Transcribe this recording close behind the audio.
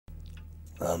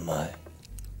My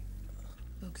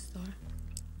bookstore.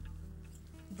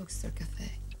 Bookstore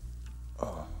cafe.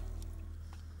 oh.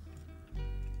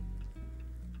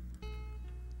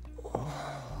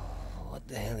 What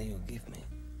the hell do you give me?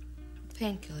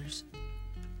 Painkillers.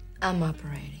 I'm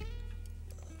operating.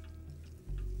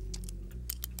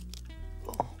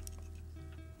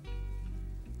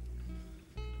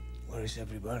 Where is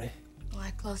everybody? Well,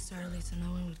 I closed early so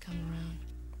no one would come around.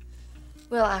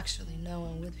 Well, actually, no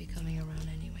one would be coming around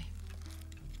anyway.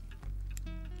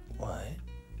 Why?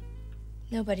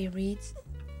 Nobody reads.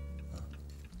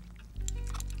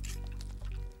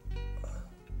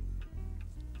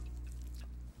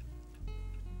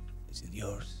 Is it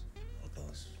yours? All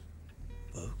those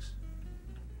books?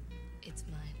 It's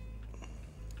mine.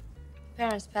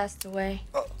 Parents passed away.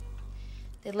 Oh.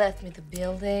 They left me the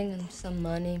building and some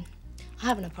money. I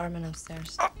have an apartment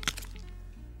upstairs.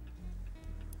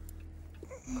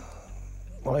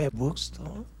 Why a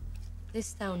bookstore?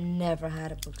 This town never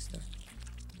had a bookstore.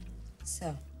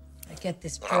 So, I get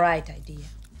this bright idea.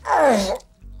 Are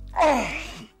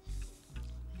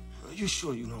you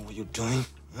sure you know what you're doing?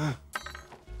 Huh?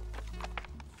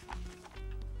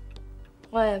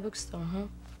 Why a bookstore, huh?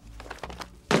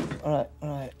 All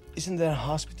right. Isn't there a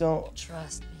hospital?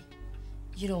 Trust me.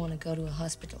 You don't want to go to a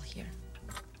hospital here.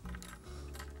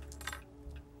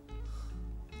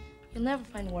 You'll never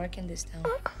find work in this town.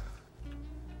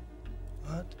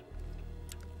 What?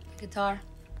 Guitar.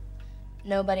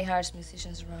 Nobody hires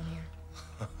musicians around here.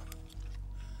 I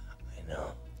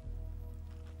know.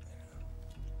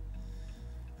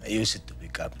 I used it to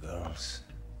pick up girls.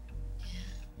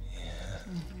 Yeah.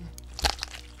 Mm-hmm.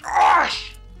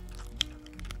 Gosh!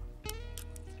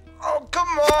 Oh,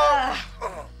 come on!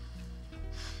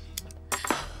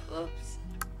 Oops.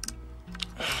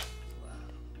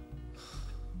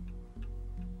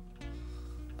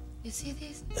 You see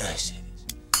these? I see this.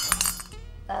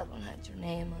 That one had your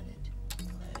name on it.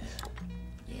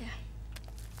 Yeah.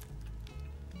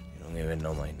 You don't even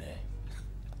know my name.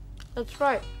 That's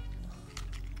right.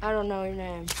 I don't know your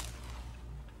name.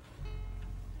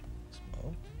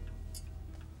 Smoke?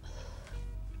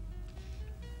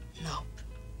 Nope.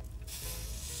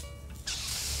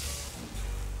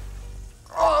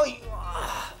 Oh, you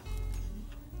are.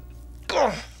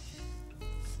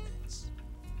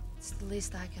 It's the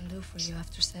least I can do for you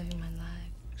after saving my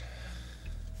life.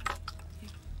 Here,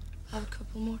 have a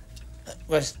couple more.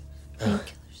 Where's...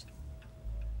 Painkillers.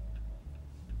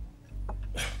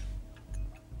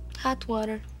 Hot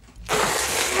water.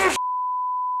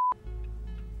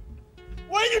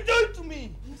 What are you doing to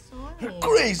me? I'm sorry. You're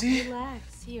crazy.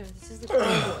 Relax. Here, this is the cold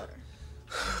water.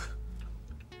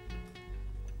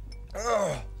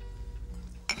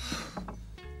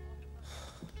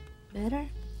 Better?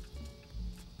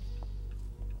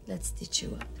 Let's stitch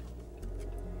you up.